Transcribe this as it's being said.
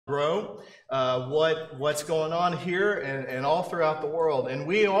grow what's going on here and all throughout the world. And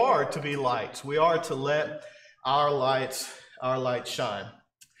we are to be lights. We are to let our light shine.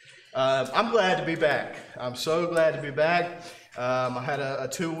 I'm glad to be back. I'm so glad to be back. I had a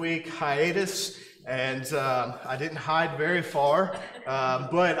 2-week hiatus, and I didn't hide very far,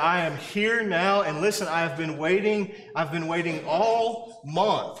 but I am here now. And listen, I've been waiting all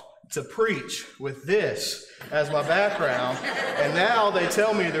month to preach with this as my background, and now they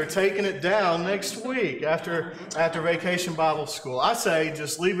tell me they're taking it down next week after Vacation Bible School. I say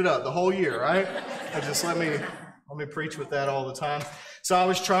just leave it up the whole year, right? And just let me preach with that all the time. So I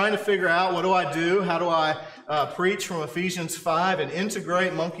was trying to figure out, what do I do? How do I preach from Ephesians 5 and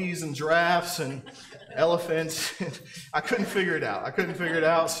integrate monkeys and giraffes and elephants? I couldn't figure it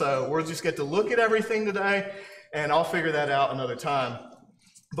out. So we'll just get to look at everything today, and I'll figure that out another time.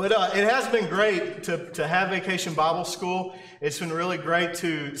 But it has been great to have Vacation Bible School. It's been really great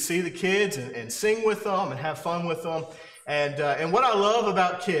to see the kids and sing with them and have fun with them. And what I love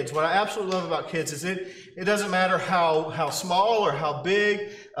about kids, what I absolutely love about kids is it doesn't matter how small or how big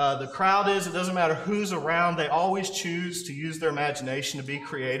the crowd is. It doesn't matter who's around. They always choose to use their imagination to be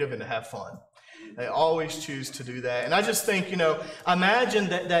creative and to have fun. They always choose to do that. And I just think, imagine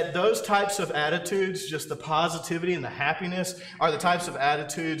that those types of attitudes, just the positivity and the happiness, are the types of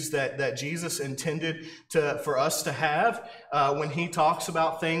attitudes that Jesus intended for us to have when he talks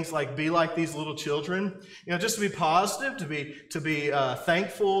about things like be like these little children. Just to be positive, to be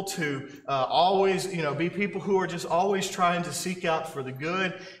thankful, to always, be people who are just always trying to seek out for the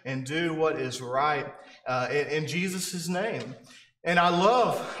good and do what is right in Jesus' name. And I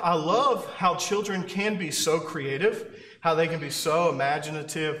love how children can be so creative, how they can be so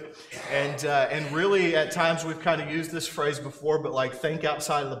imaginative, and really at times we've kind of used this phrase before, but like think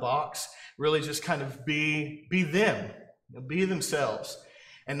outside of the box, really just kind of be them, be themselves,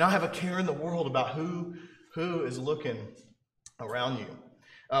 and not have a care in the world about who is looking around you.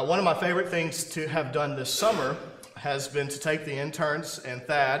 One of my favorite things to have done this summer has been to take the interns and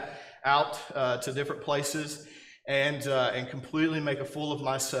Thad out to different places and completely make a fool of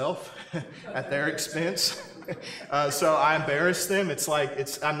myself at their expense. So I embarrass them.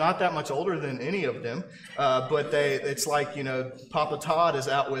 I'm not that much older than any of them, but it's like, Papa Todd is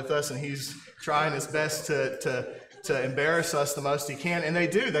out with us and he's trying his best to embarrass us the most he can. And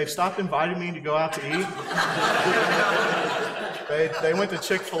they've stopped inviting me to go out to eat. They went to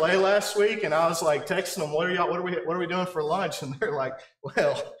Chick-fil-A last week, and I was like texting them, what are we doing for lunch? And they're like,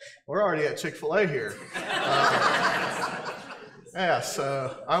 well, we're already at Chick-fil-A here.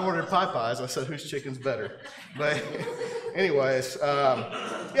 So I ordered Popeyes. I said, whose chicken's better? But anyways,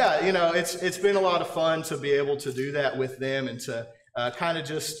 it's been a lot of fun to be able to do that with them and to kind of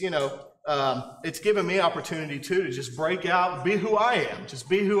just, it's given me opportunity too to just break out, be who I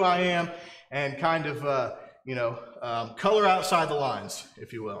am, and kind of, color outside the lines,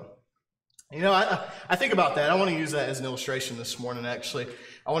 if you will. I think about that. I want to use that as an illustration this morning, actually.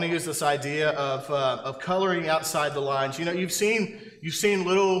 I want to use this idea of coloring outside the lines. You've seen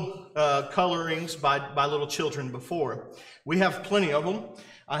little colorings by little children before. We have plenty of them.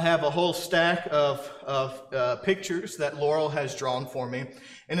 I have a whole stack of pictures that Laurel has drawn for me,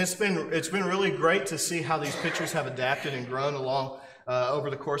 and it's been really great to see how these pictures have adapted and grown along over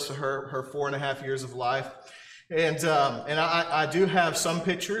the course of her 4.5 years of life. And I do have some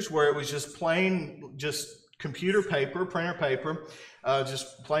pictures where it was just plain, just computer paper, printer paper,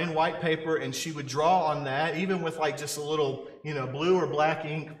 just plain white paper, and she would draw on that, even with like just a little, blue or black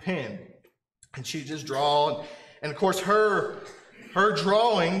ink pen. And she'd just draw, and of course her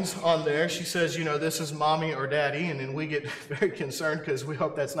drawings on there, she says, this is mommy or daddy, and then we get very concerned because we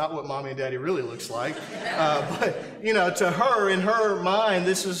hope that's not what mommy and daddy really looks like. But, to her, in her mind,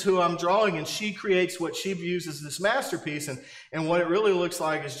 this is who I'm drawing, and she creates what she views as this masterpiece, and what it really looks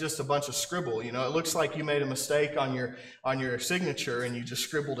like is just a bunch of scribble. It looks like you made a mistake on your signature, and you just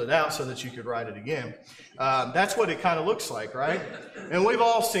scribbled it out so that you could write it again. That's what it kind of looks like, right? And we've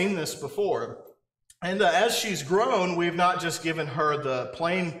all seen this before. And as she's grown, we've not just given her the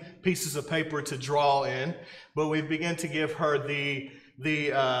plain pieces of paper to draw in, but we've begun to give her the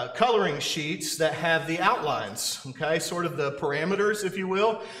coloring sheets that have the outlines, okay, sort of the parameters, if you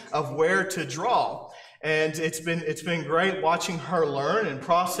will, of where to draw. And it's been great watching her learn and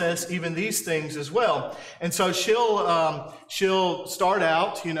process even these things as well. And so she'll start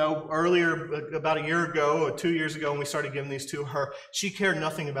out, earlier, about a year ago or 2 years ago when we started giving these to her, she cared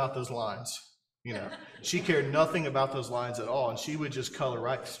nothing about those lines. She cared nothing about those lines at all, and she would just color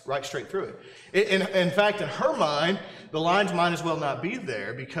right straight through it. In fact, in her mind, the lines might as well not be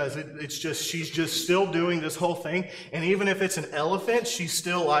there because she's just still doing this whole thing. And even if it's an elephant, she's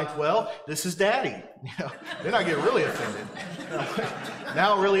still like, well, this is Daddy. Then I get really offended.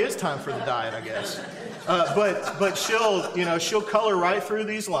 Now it really is time for the diet, I guess. But she'll color right through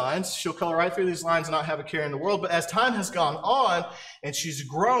these lines. She'll color right through these lines and not have a care in the world. But as time has gone on and she's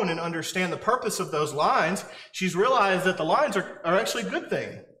grown and understand the purpose of those lines, she's realized that the lines are actually a good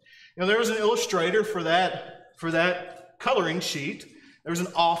thing. There was an illustrator for that coloring sheet. There was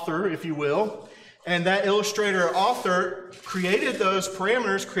an author, if you will. And that illustrator or author created those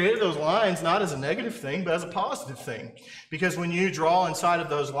parameters, created those lines, not as a negative thing, but as a positive thing. Because when you draw inside of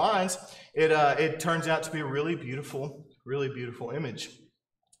those lines, it turns out to be a really beautiful image.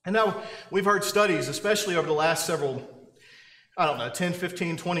 And now we've heard studies, especially over the last several, 10,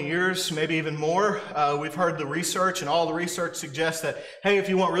 15, 20 years, maybe even more. We've heard the research, and all the research suggests that, hey, if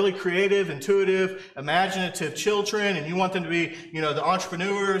you want really creative, intuitive, imaginative children, and you want them to be, the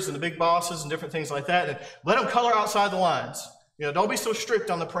entrepreneurs and the big bosses and different things like that, then let them color outside the lines. Don't be so strict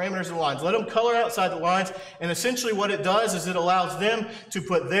on the parameters of the lines. Let them color outside the lines, and essentially what it does is it allows them to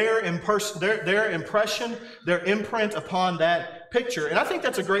put their impression, their imprint upon that picture. And I think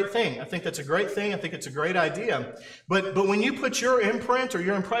that's a great thing. I think it's a great idea. But when you put your imprint or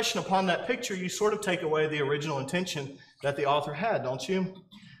your impression upon that picture, you sort of take away the original intention that the author had, don't you?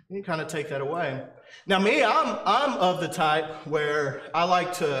 You kind of take that away. Now me, I'm of the type where I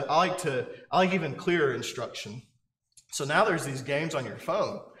like even clearer instruction. So now there's these games on your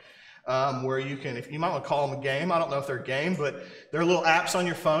phone where you can, if you might want to call them a game, I don't know if they're a game, but there are little apps on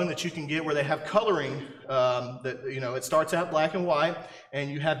your phone that you can get where they have coloring it starts out black and white,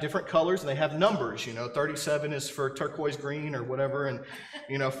 and you have different colors and they have numbers. 37 is for turquoise green or whatever, and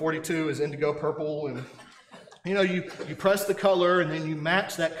 42 is indigo purple, and you press the color and then you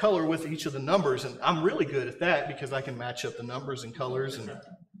match that color with each of the numbers, and I'm really good at that because I can match up the numbers and colors,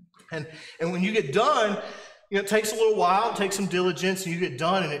 and when you get done, it takes a little while, it takes some diligence, and you get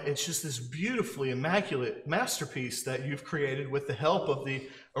done, and it's just this beautifully immaculate masterpiece that you've created with the help of the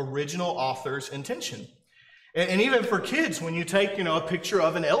original author's intention. And even for kids, when you take, a picture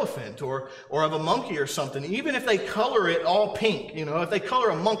of an elephant or of a monkey or something, even if they color it all pink, if they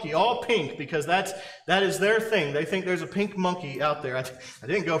color a monkey all pink because that is their thing. They think there's a pink monkey out there. I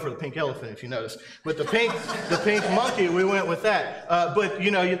didn't go for the pink elephant, if you notice, but the pink monkey, we went with that. But you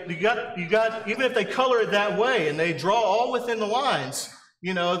got even if they color it that way and they draw all within the lines,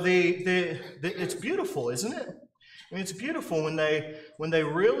 it's beautiful, isn't it? I mean, it's beautiful when they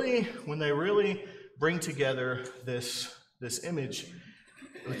really bring together this image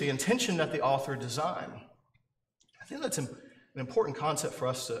with the intention that the author designed. I think that's an important concept for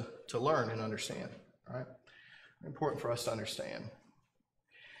us to learn and understand. Right? Important for us to understand.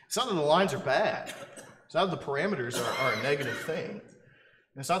 It's not that the lines are bad. It's not that the parameters are a negative thing.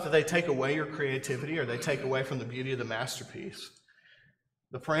 It's not that they take away your creativity or they take away from the beauty of the masterpiece.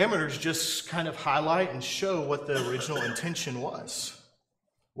 The parameters just kind of highlight and show what the original intention was,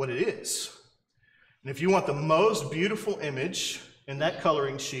 what it is. And if you want the most beautiful image in that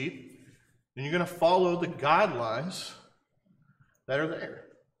coloring sheet, then you're going to follow the guidelines that are there.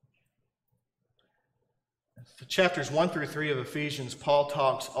 In chapters 1 through 3 of Ephesians, Paul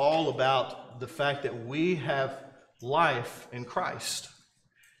talks all about the fact that we have life in Christ,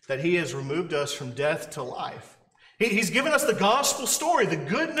 that he has removed us from death to life. He's given us the gospel story, the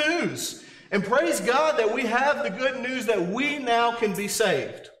good news. And praise God that we have the good news that we now can be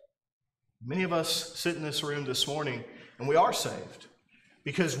saved. Many of us sit in this room this morning and we are saved.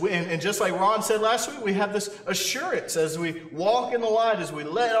 Because and just like Ron said last week, we have this assurance as we walk in the light, as we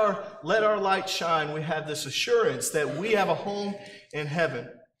let our light shine, we have this assurance that we have a home in heaven.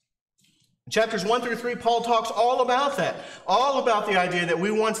 In chapters 1 through 3, Paul talks all about that, all about the idea that we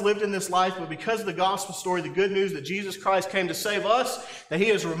once lived in this life, but because of the gospel story, the good news that Jesus Christ came to save us, that he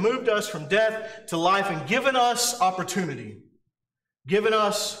has removed us from death to life and given us opportunity, given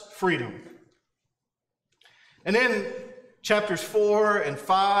us freedom. And then chapters 4 and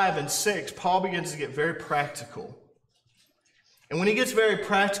 5 and 6, Paul begins to get very practical. And when he gets very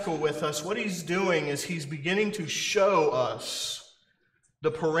practical with us, what he's doing is he's beginning to show us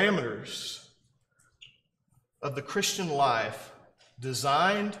the parameters of the Christian life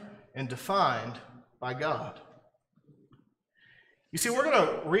designed and defined by God. You see, we're going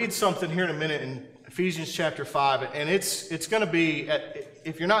to read something here in a minute in Ephesians chapter 5, and it's going to be,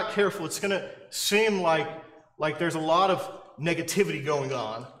 if you're not careful, it's going to seem like there's a lot of negativity going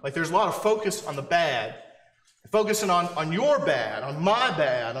on. Like there's a lot of focus on the bad. Focusing on your bad, on my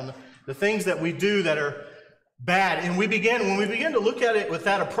bad, the things that we do that are bad. And when we begin to look at it with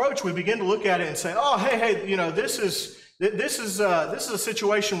that approach, we begin to look at it and say, oh, hey, you know, this is a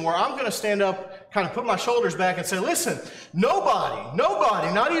situation where I'm going to stand up, kind of put my shoulders back and say, listen, nobody,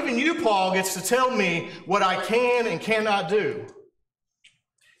 not even you, Paul, gets to tell me what I can and cannot do.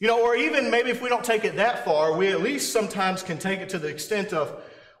 You know, or even maybe if we don't take it that far, we at least sometimes can take it to the extent of,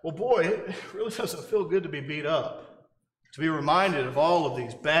 well, boy, it really doesn't feel good to be beat up, to be reminded of all of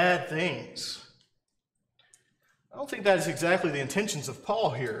these bad things. I don't think that is exactly the intentions of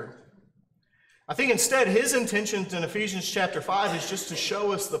Paul here. I think instead his intentions in Ephesians chapter 5 is just to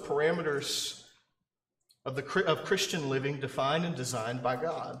show us the parameters of Christian living defined and designed by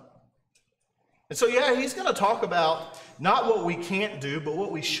God. And so, yeah, he's going to talk about not what we can't do, but what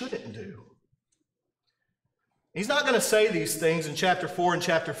we shouldn't do. He's not going to say these things in chapter 4 and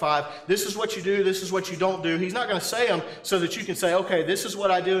chapter 5. This is what you do, this is what you don't do. He's not going to say them so that you can say, okay, this is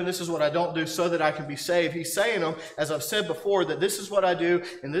what I do and this is what I don't do so that I can be saved. He's saying them, as I've said before, that this is what I do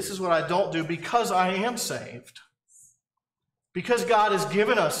and this is what I don't do because I am saved. Because God has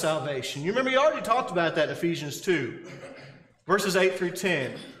given us salvation. You remember, he already talked about that in Ephesians 2, verses 8 through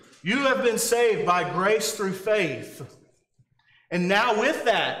 10. You have been saved by grace through faith. And now with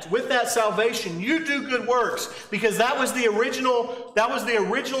that salvation, you do good works, because that was the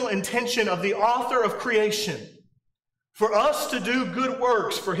original intention of the author of creation, for us to do good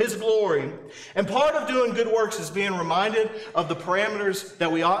works for his glory. And part of doing good works is being reminded of the parameters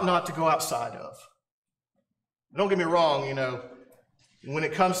that we ought not to go outside of. Don't get me wrong, you know, when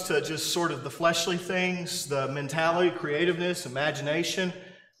it comes to just sort of the fleshly things, the mentality, creativeness, imagination,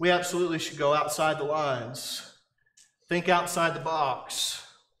 we absolutely should go outside the lines. Think outside the box.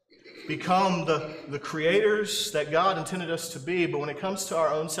 Become the creators that God intended us to be. But when it comes to our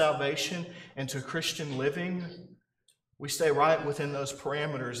own salvation and to Christian living, we stay right within those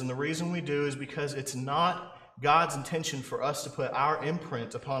parameters. And the reason we do is because it's not God's intention for us to put our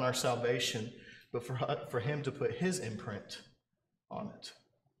imprint upon our salvation, but for him to put his imprint on it.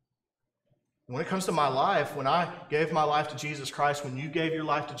 When it comes to my life, when I gave my life to Jesus Christ, when you gave your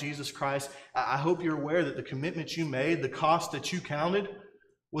life to Jesus Christ, I hope you're aware that the commitment you made, the cost that you counted,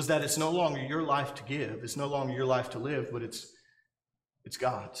 was that it's no longer your life to give. It's no longer your life to live, but it's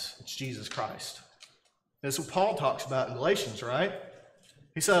God's. It's Jesus Christ. That's what Paul talks about in Galatians, right?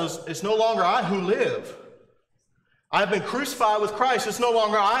 He says, it's no longer I who live. I've been crucified with Christ. It's no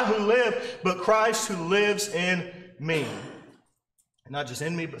longer I who live, but Christ who lives in me. And not just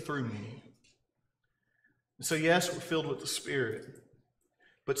in me, but through me. So yes, we're filled with the Spirit,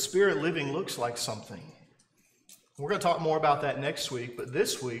 but Spirit living looks like something. We're going to talk more about that next week, but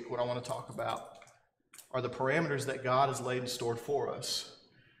this week what I want to talk about are the parameters that God has laid and stored for us.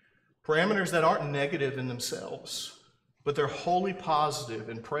 Parameters that aren't negative in themselves, but they're wholly positive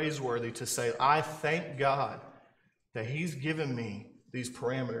and praiseworthy to say, I thank God that he's given me these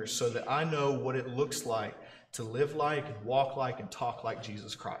parameters so that I know what it looks like to live like and walk like and talk like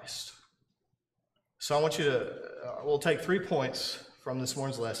Jesus Christ. So I want you to, we'll take 3 points from this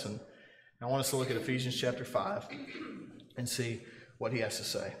morning's lesson. I want us to look at Ephesians chapter 5 and see what he has to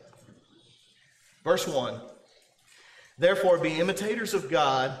say. Verse 1, therefore be imitators of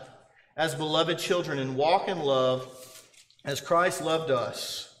God as beloved children and walk in love as Christ loved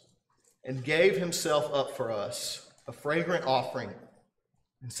us and gave himself up for us, a fragrant offering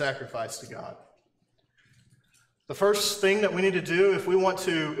and sacrifice to God. The first thing that we need to do if we want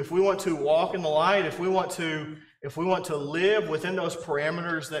to walk in the light, if we want to live within those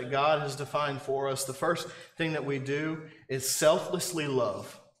parameters that God has defined for us, the first thing that we do is selflessly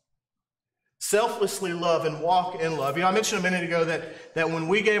love. Selflessly love and walk in love. You know, I mentioned a minute ago that when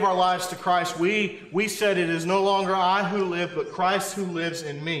we gave our lives to Christ, we said it is no longer I who live, but Christ who lives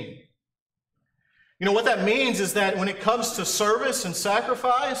in me. You know, what that means is that when it comes to service and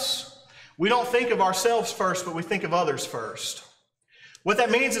sacrifice, we don't think of ourselves first, but we think of others first. What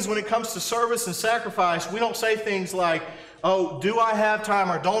that means is when it comes to service and sacrifice, we don't say things like, oh, do I have time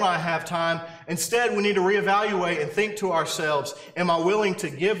or don't I have time? Instead, we need to reevaluate and think to ourselves, am I willing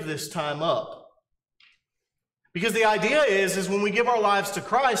to give this time up? Because the idea is when we give our lives to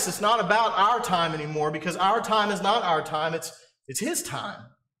Christ, it's not about our time anymore, because our time is not our time, it's his time.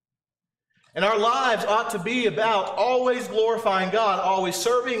 And our lives ought to be about always glorifying God, always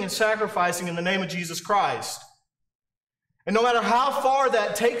serving and sacrificing in the name of Jesus Christ. And no matter how far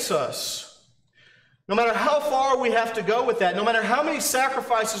that takes us, no matter how far we have to go with that, no matter how many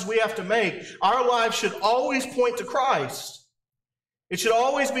sacrifices we have to make, our lives should always point to Christ. It should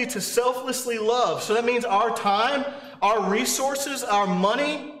always be to selflessly love. So that means our time, our resources, our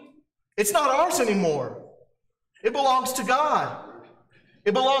money, it's not ours anymore. It belongs to God.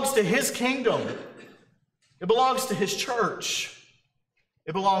 It belongs to His kingdom. It belongs to His church.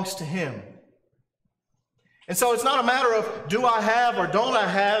 It belongs to Him. And so it's not a matter of do I have or don't I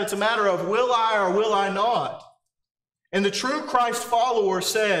have. It's a matter of will I or will I not. And the true Christ follower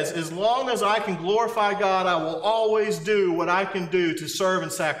says, as long as I can glorify God, I will always do what I can do to serve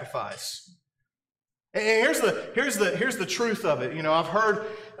and sacrifice. And here's the truth of it. You know,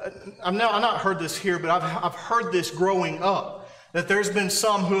 I've not heard this here, but I've heard this growing up, that there's been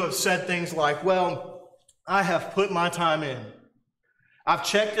some who have said things like, well, I have put my time in. I've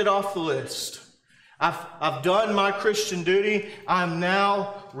checked it off the list. I've done my Christian duty. I'm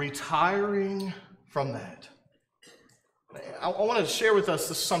now retiring from that. I want to share with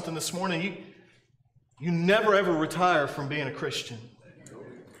us something this morning. You never ever retire from being a Christian.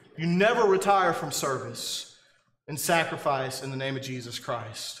 You never retire from service and sacrifice in the name of Jesus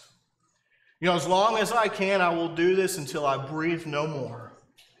Christ. You know, as long as I can, I will do this until I breathe no more.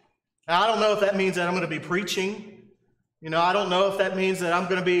 Now, I don't know if that means that I'm going to be preaching. You know, I don't know if that means that I'm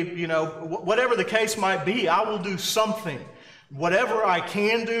going to be, you know, whatever the case might be, I will do something. Whatever I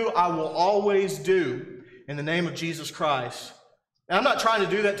can do, I will always do in the name of Jesus Christ. And I'm not trying to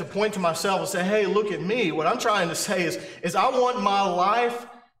do that to point to myself and say, hey, look at me. What I'm trying to say is I want my life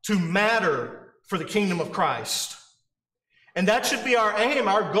to matter for the kingdom of Christ. And that should be our aim,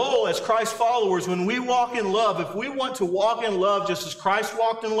 our goal as Christ followers. When we walk in love, if we want to walk in love just as Christ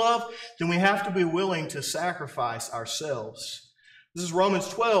walked in love, then we have to be willing to sacrifice ourselves. This is Romans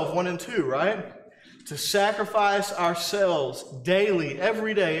 12, 1 and 2, right? To sacrifice ourselves daily,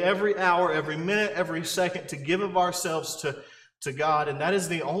 every day, every hour, every minute, every second, to give of ourselves to God. And that is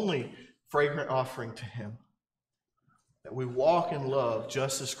the only fragrant offering to Him. That we walk in love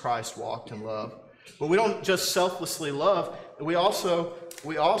just as Christ walked in love. But we don't just selflessly love, we also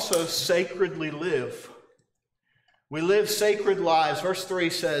sacredly live. We live sacred lives. Verse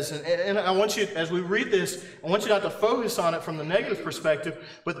 3 says, and I want you, as we read this, I want you not to focus on it from the negative perspective,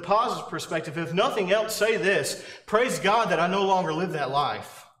 but the positive perspective. If nothing else, say this: praise God that I no longer live that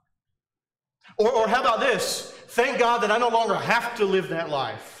life. Or how about this? Thank God that I no longer have to live that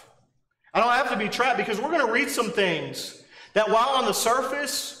life. I don't have to be trapped, because we're going to read some things that while on the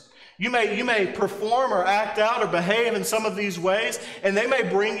surface, you may perform or act out or behave in some of these ways, and they may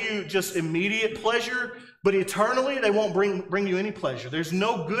bring you just immediate pleasure, but eternally they won't bring you any pleasure. There's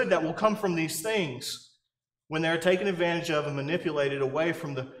no good that will come from these things when they're taken advantage of and manipulated away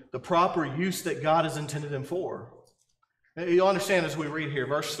from the proper use that God has intended them for. You'll understand as we read here,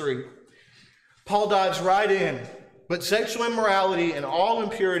 verse 3. Paul dives right in. But sexual immorality and all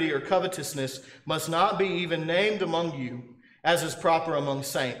impurity or covetousness must not be even named among you, as is proper among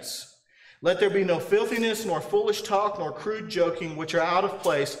saints. Let there be no filthiness, nor foolish talk, nor crude joking, which are out of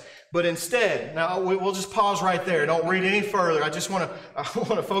place, but instead, now we'll just pause right there. Don't read any further. I want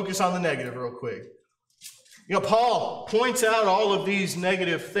to focus on the negative real quick. You know, Paul points out all of these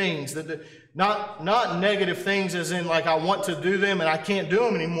negative things, not negative things as in like I want to do them and I can't do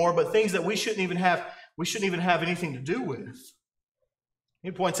them anymore, but things that we shouldn't even have anything to do with.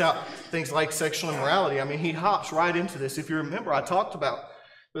 He points out things like sexual immorality. I mean, he hops right into this. If you remember, I talked about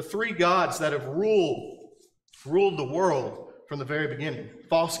the three gods that have ruled the world from the very beginning.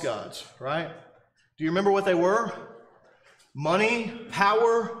 False gods, right? Do you remember what they were? Money,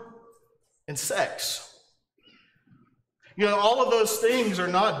 power, and sex. You know, all of those things are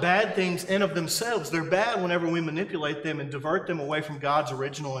not bad things in of themselves. They're bad whenever we manipulate them and divert them away from God's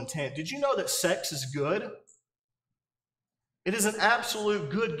original intent. Did you know that sex is good? It is an absolute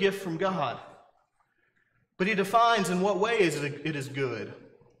good gift from God. But He defines in what way it is good.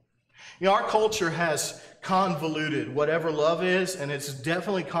 You know, our culture has convoluted whatever love is, and it's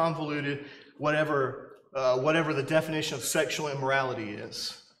definitely convoluted whatever the definition of sexual immorality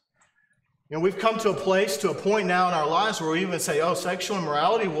is. You know, we've come to a point now in our lives where we even say, oh, sexual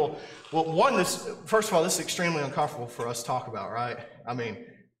immorality, well, first of all, this is extremely uncomfortable for us to talk about, right? I mean,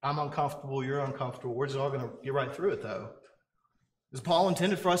 I'm uncomfortable, you're uncomfortable. We're just all going to get right through it, though. Is Paul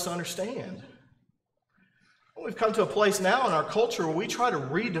intended for us to understand? We've come to a place now in our culture where we try to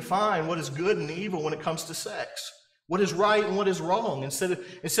redefine what is good and evil when it comes to sex. What is right and what is wrong, instead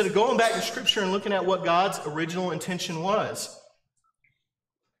of going back to Scripture and looking at what God's original intention was.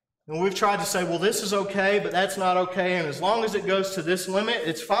 And we've tried to say, well, this is okay, but that's not okay, and as long as it goes to this limit,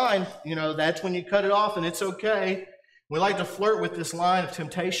 it's fine. You know, that's when you cut it off and it's okay. We like to flirt with this line of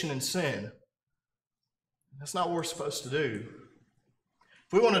temptation and sin. That's not what we're supposed to do.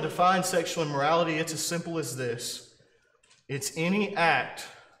 If we want to define sexual immorality, it's as simple as this. It's any act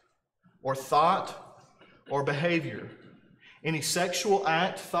or thought or behavior, any sexual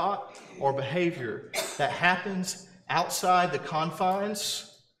act, thought, or behavior that happens outside the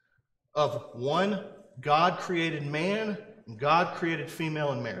confines of one God-created man and God-created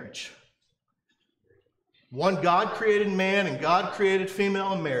female in marriage. One God-created man and God-created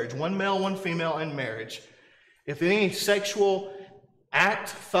female in marriage. One male, one female in marriage. If any sexual act,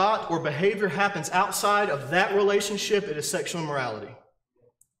 thought, or behavior happens outside of that relationship, it is sexual immorality.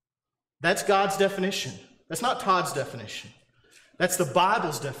 That's God's definition. That's not Todd's definition. That's the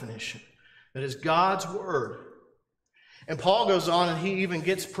Bible's definition. That is God's word. And Paul goes on and he even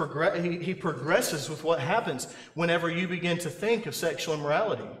gets he progresses with what happens whenever you begin to think of sexual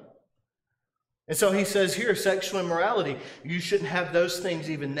immorality. And so he says here, sexual immorality, you shouldn't have those things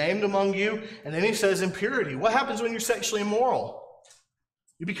even named among you. And then he says impurity. What happens when you're sexually immoral?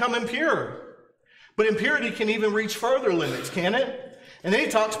 You become impure. But impurity can even reach further limits, can it? And then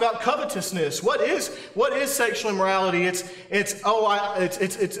he talks about covetousness. What is sexual immorality? It's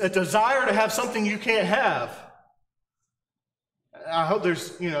a desire to have something you can't have. I hope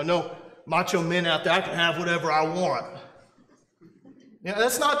there's no macho men out there. I can have whatever I want.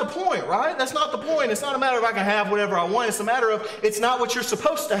 That's not the point, right? That's not the point. It's not a matter of I can have whatever I want. It's a matter of it's not what you're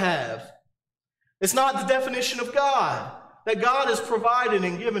supposed to have. It's not the definition of God that God has provided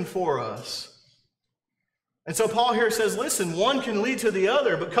and given for us. And so Paul here says, listen, one can lead to the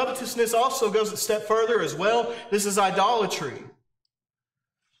other, but covetousness also goes a step further as well. This is idolatry.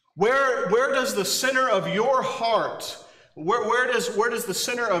 Where does the center of your heart, where does the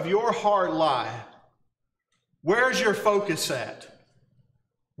center of your heart lie? Where's your focus at?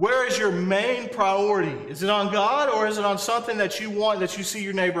 Where is your main priority? Is it on God, or is it on something that you want that you see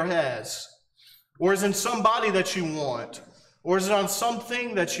your neighbor has? Or is it somebody that you want? Or is it on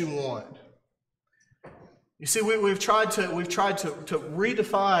something that you want? You see, we've tried to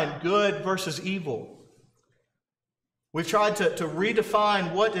redefine good versus evil. We've tried to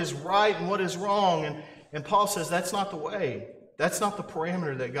redefine what is right and what is wrong. And Paul says that's not the way. That's not the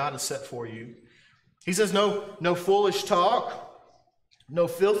parameter that God has set for you. He says no foolish talk, no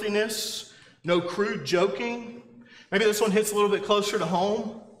filthiness, no crude joking. Maybe this one hits a little bit closer to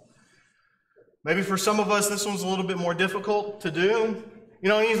home. Maybe for some of us, this one's a little bit more difficult to do.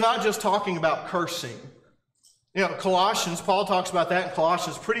 He's not just talking about cursing. Colossians, Paul talks about that in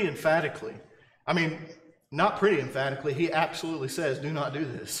Colossians pretty emphatically. I mean, not pretty emphatically. He absolutely says, do not do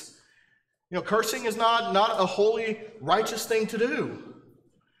this. Cursing is not a holy, righteous thing to do.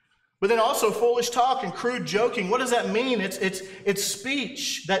 But then also foolish talk and crude joking. What does that mean? It's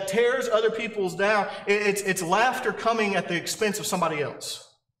speech that tears other people's down. It's laughter coming at the expense of somebody else.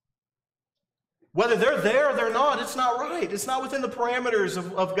 Whether they're there or they're not, it's not right. It's not within the parameters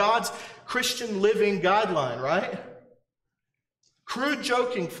of God's Christian living guideline, right? Crude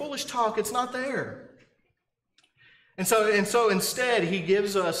joking, foolish talk, it's not there. And so instead, he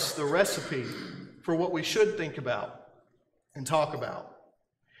gives us the recipe for what we should think about and talk about.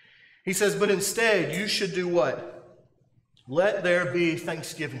 He says, but instead, you should do what? Let there be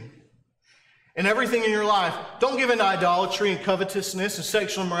thanksgiving. In everything in your life, don't give in to idolatry and covetousness and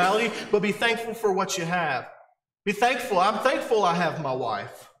sexual immorality, but be thankful for what you have. Be thankful. I'm thankful I have my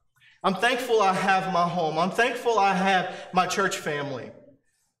wife. I'm thankful I have my home. I'm thankful I have my church family.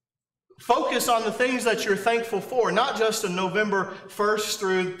 Focus on the things that you're thankful for, not just on November 1st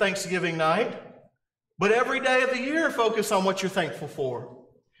through Thanksgiving night, but every day of the year, focus on what you're thankful for.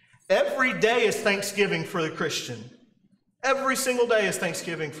 Every day is Thanksgiving for the Christian. Every single day is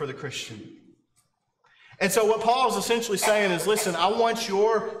Thanksgiving for the Christian. And so what Paul is essentially saying is, listen, I want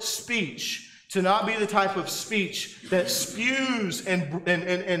your speech to not be the type of speech that spews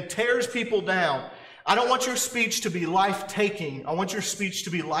and tears people down. I don't want your speech to be life-taking. I want your speech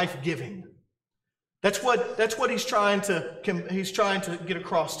to be life-giving. That's what he's trying to get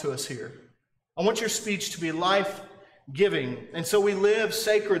across to us here. I want your speech to be life-giving. And so we live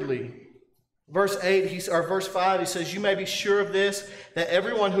sacredly. Verse 5, he says, you may be sure of this, that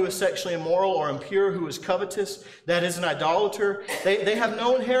everyone who is sexually immoral or impure, who is covetous, that is an idolater, they have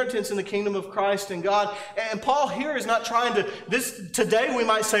no inheritance in the kingdom of Christ and God. And Paul here is not trying to, today we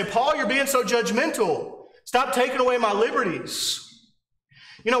might say, Paul, you're being so judgmental. Stop taking away my liberties.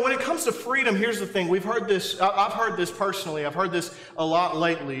 When it comes to freedom, here's the thing. We've heard this, I've heard this personally. I've heard this a lot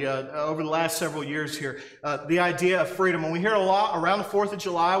lately, over the last several years here. The idea of freedom. And we hear it a lot around the 4th of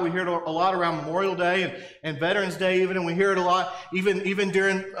July. We hear it a lot around Memorial Day and Veterans Day even. And we hear it a lot even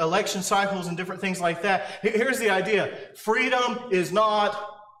during election cycles and different things like that. Here's the idea. Freedom is not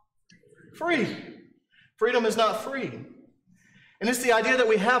free. Freedom is not free. And it's the idea that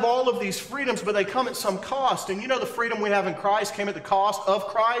we have all of these freedoms, but they come at some cost. And the freedom we have in Christ came at the cost of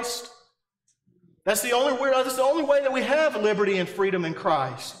Christ. That's the only way that we have liberty and freedom in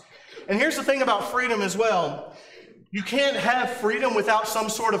Christ. And here's the thing about freedom as well. You can't have freedom without some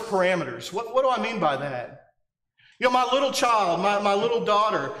sort of parameters. What do I mean by that? You know, my little child, my little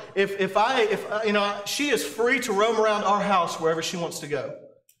daughter, if she is free to roam around our house wherever she wants to go.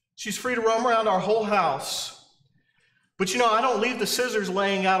 She's free to roam around our whole house. But I don't leave the scissors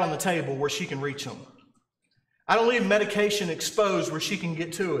laying out on the table where she can reach them. I don't leave medication exposed where she can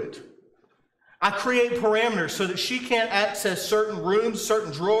get to it. I create parameters so that she can't access certain rooms,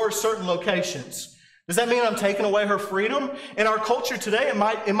 certain drawers, certain locations. Does that mean I'm taking away her freedom? In our culture today, it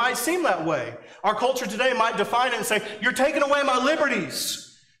might seem that way. Our culture today might define it and say, you're taking away my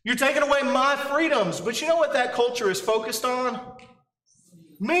liberties. You're taking away my freedoms. But you know what that culture is focused on?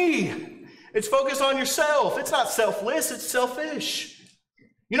 Me. It's focused on yourself. It's not selfless, it's selfish.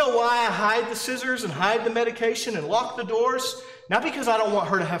 You know why I hide the scissors and hide the medication and lock the doors? Not because I don't want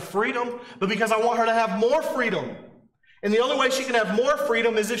her to have freedom, but because I want her to have more freedom. And the only way she can have more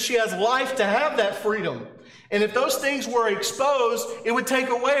freedom is if she has life to have that freedom. And if those things were exposed, it would take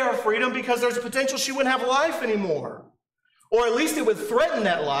away her freedom because there's a potential she wouldn't have life anymore. Or at least it would threaten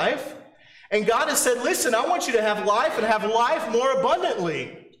that life. And God has said, listen, I want you to have life and have life more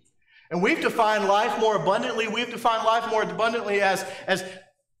abundantly. And we've defined life more abundantly. We've defined life more abundantly as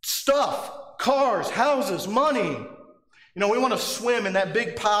stuff, cars, houses, money. We want to swim in that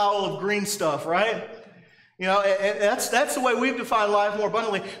big pile of green stuff, right? And that's the way we've defined life more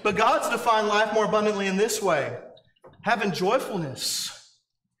abundantly. But God's defined life more abundantly in this way. Having joyfulness.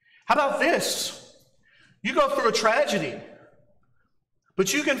 How about this? You go through a tragedy,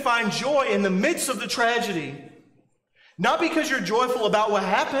 but you can find joy in the midst of the tragedy. Not because you're joyful about what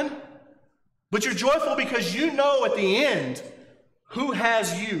happened, but you're joyful because you know at the end who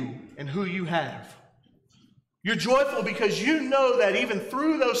has you and who you have. You're joyful because you know that even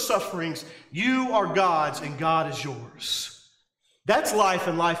through those sufferings, you are God's and God is yours. That's life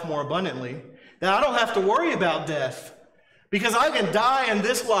and life more abundantly. That I don't have to worry about death because I can die in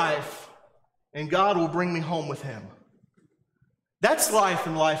this life and God will bring me home with him. That's life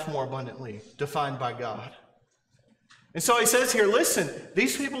and life more abundantly defined by God. And so he says here, listen,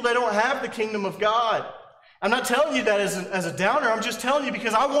 these people, they don't have the kingdom of God. I'm not telling you that as a downer. I'm just telling you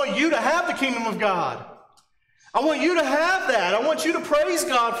because I want you to have the kingdom of God. I want you to have that. I want you to praise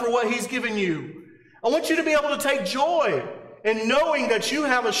God for what he's given you. I want you to be able to take joy in knowing that you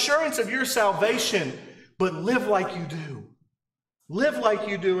have assurance of your salvation, but live like you do. Live like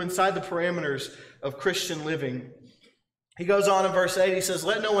you do inside the parameters of Christian living. He goes on in verse 8, he says,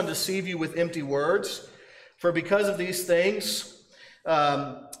 let no one deceive you with empty words. For because of these things,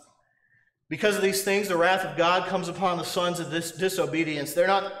 the wrath of God comes upon the sons of this disobedience.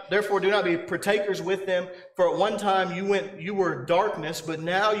 Therefore, do not be partakers with them. For at one time you were darkness, but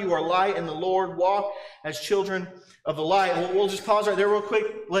now you are light in the Lord. Walk as children of the light. We'll just pause right there real quick.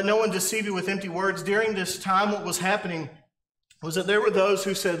 Let no one deceive you with empty words. During this time, what was happening was that there were those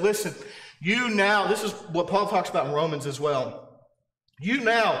who said, listen, you now, this is what Paul talks about in Romans as well. You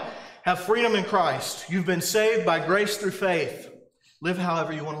now have freedom in Christ. You've been saved by grace through faith. Live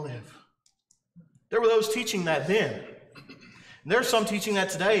however you want to live. There were those teaching that then. And there are some teaching that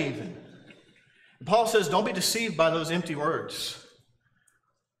today even. And Paul says, don't be deceived by those empty words.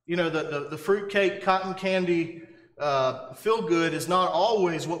 The fruitcake, cotton candy, feel good is not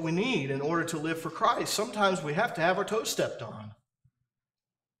always what we need in order to live for Christ. Sometimes we have to have our toes stepped on.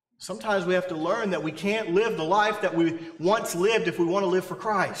 Sometimes we have to learn that we can't live the life that we once lived if we want to live for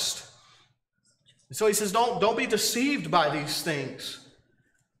Christ. And so he says, don't be deceived by these things.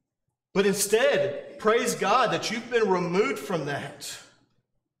 But instead, praise God that you've been removed from that.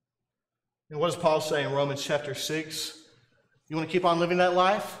 And what does Paul say in Romans chapter 6? You want to keep on living that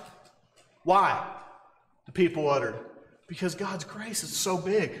life? Why? The people uttered. Because God's grace is so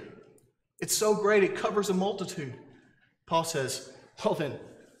big. It's so great, it covers a multitude. Paul says, well then,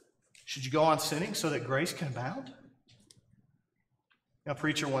 should you go on sinning so that grace can abound? A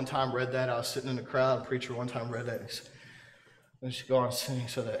preacher one time read that. I was sitting in the crowd. A preacher one time read that. And he said, you should go on sinning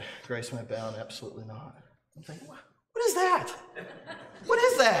so that grace may abound. Absolutely not. I'm thinking, what is that? What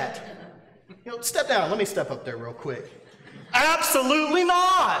is that? Step down. Let me step up there real quick. Absolutely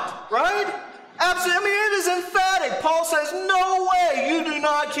not. Right? Absolutely. It is emphatic. Paul says, no way. You do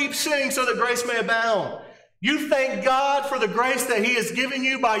not keep sinning so that grace may abound. You thank God for the grace that he has given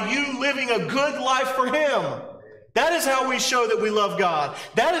you by you living a good life for him. That is how we show that we love God.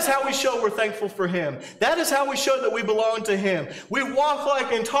 That is how we show we're thankful for him. That is how we show that we belong to him. We walk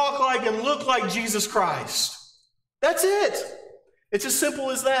like and talk like and look like Jesus Christ. That's it. It's as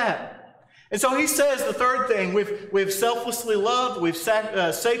simple as that. And so he says the third thing, we've selflessly loved, we've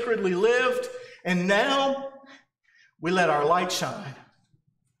sacredly lived, and now we let our light shine.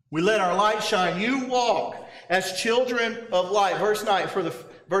 We let our light shine. You walk as children of light. Verse 9, for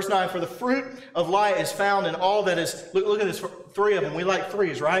the fruit of light is found in all that is, look at this, 3 of them. We like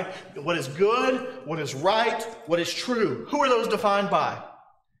 3s, right? What is good, what is right, what is true. Who are those defined by?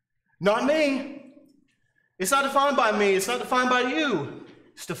 Not me. It's not defined by me. It's not defined by you.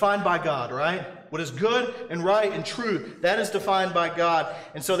 It's defined by God, right? What is good and right and true, that is defined by God.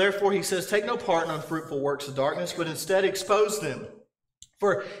 And so therefore he says, take no part in unfruitful works of darkness, but instead expose them.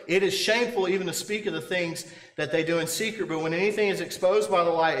 For it is shameful even to speak of the things that they do in secret, but when anything is exposed by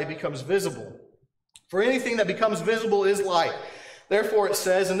the light, it becomes visible. For anything that becomes visible is light. Therefore it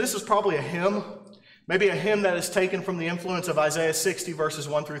says, and this is probably a hymn, maybe a hymn that is taken from the influence of Isaiah 60 verses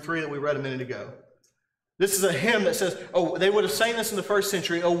 1 through 3 that we read a minute ago. This is a hymn that says, oh, they would have sang this in the first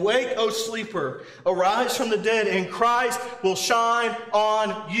century. Awake, O sleeper, arise from the dead, and Christ will shine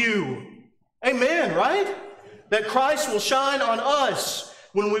on you. Amen, right? That Christ will shine on us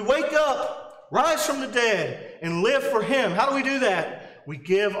when we wake up, rise from the dead, and live for Him. How do we do that? We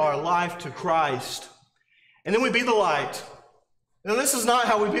give our life to Christ. And then we be the light. Now, this is not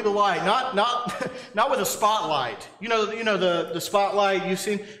how we be the light. Not with a spotlight. You know the spotlight you've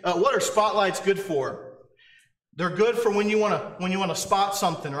seen. What are spotlights good for? They're good for when you want to spot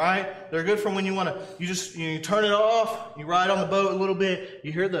something, right? They're good for when you turn it off, you ride on the boat a little bit,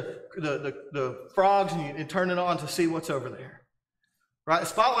 you hear the frogs, and you turn it on to see what's over there. Right? A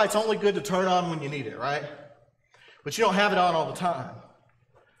spotlight's only good to turn on when you need it, right? But you don't have it on all the time.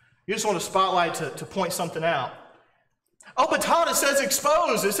 You just want a spotlight to point something out. Oh, but Todd, it says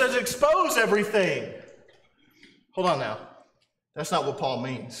expose. It says expose everything. Hold on now. That's not what Paul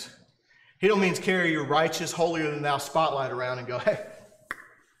means. He don't mean carry your righteous, holier-than-thou spotlight around and go, hey,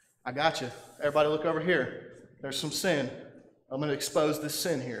 I got you. Everybody look over here. There's some sin. I'm going to expose this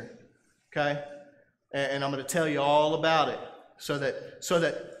sin here, okay? And I'm going to tell you all about it so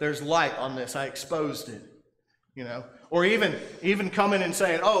that there's light on this. I exposed it, you know. Or even coming and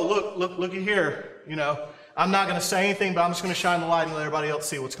saying, oh, look at here, you know. I'm not going to say anything, but I'm just going to shine the light and let everybody else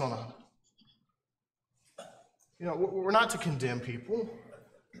see what's going on. You know, we're not to condemn people.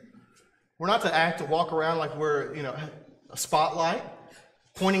 We're not to walk around like we're, a spotlight,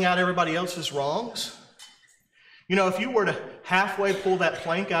 pointing out everybody else's wrongs. You know, if you were to halfway pull that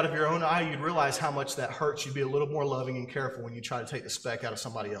plank out of your own eye, you'd realize how much that hurts. You'd be a little more loving and careful when you try to take the speck out of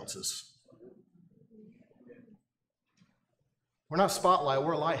somebody else's. We're not a spotlight,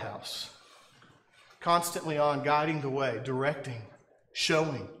 we're a lighthouse. Constantly on, guiding the way, directing,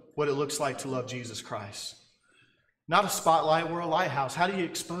 showing what it looks like to love Jesus Christ. Not a spotlight, we're a lighthouse. How do you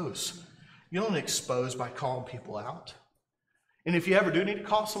expose? You don't expose by calling people out. And if you ever do need to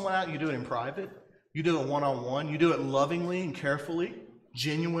call someone out, you do it in private. You do it one-on-one. You do it lovingly and carefully,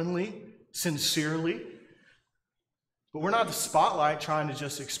 genuinely, sincerely. But we're not the spotlight trying to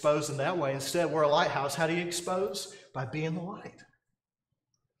just expose them that way. Instead, we're a lighthouse. How do you expose? By being the light.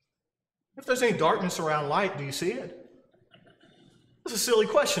 If there's any darkness around light, do you see it? That's a silly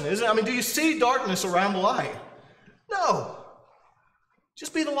question, isn't it? I mean, do you see darkness around the light? No.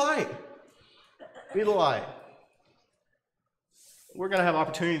 Just be the light. Be the light. We're going to have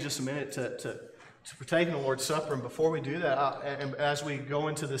opportunity in just a minute to partake in the Lord's Supper. And before we do that, and as we go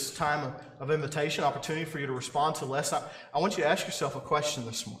into this time of invitation, opportunity for you to respond to the lesson, I want you to ask yourself a question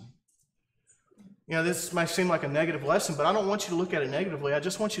this morning. You know, this might seem like a negative lesson, but I don't want you to look at it negatively. I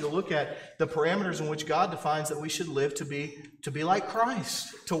just want you to look at the parameters in which God defines that we should live to be like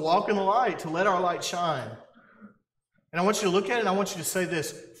Christ, to walk in the light, to let our light shine. And I want you to look at it and I want you to say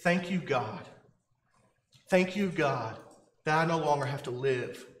this: thank you, God. Thank you, God, that I no longer have to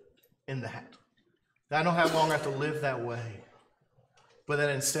live in that. That I no longer have to live that way, but that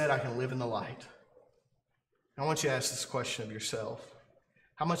instead I can live in the light. I want you to ask this question of yourself.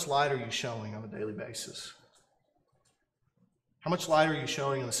 How much light are you showing on a daily basis? How much light are you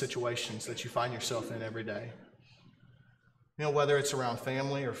showing in the situations that you find yourself in every day? You know, whether it's around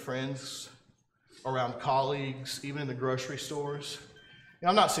family or friends, around colleagues, even in the grocery stores. You know,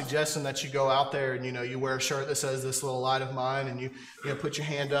 I'm not suggesting that you go out there and, you wear a shirt that says this little light of mine and you put your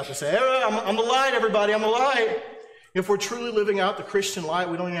hand up and say, hey, I'm the light, everybody, I'm the light. If we're truly living out the Christian light,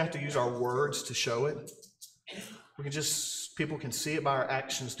 we don't even have to use our words to show it. People can see it by our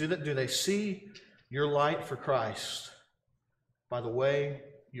actions. Do they see your light for Christ by the way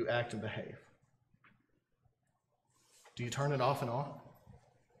you act and behave? Do you turn it off and on?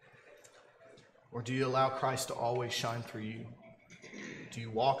 Or do you allow Christ to always shine through you? Do you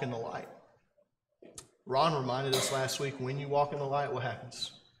walk in the light? Ron reminded us last week, when you walk in the light, what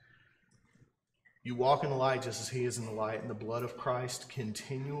happens? You walk in the light just as He is in the light, and the blood of Christ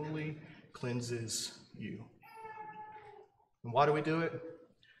continually cleanses you. And why do we do it?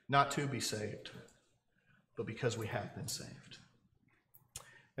 Not to be saved, but because we have been saved.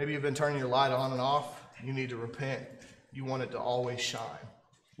 Maybe you've been turning your light on and off. You need to repent. You want it to always shine.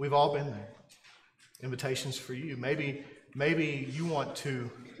 We've all been there. Invitations for you. Maybe you want to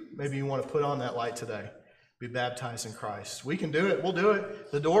put on that light today. Be baptized in Christ. We can do it. We'll do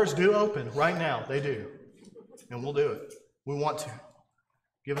it. The doors do open right now. They do. And we'll do it. We want to.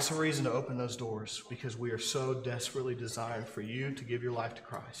 Give us a reason to open those doors because we are so desperately desiring for you to give your life to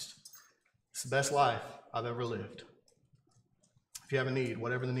Christ. It's the best life I've ever lived. If you have a need,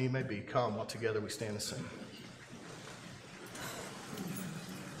 whatever the need may be, come while together we stand and sing.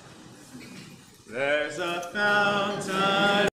 There's a fountain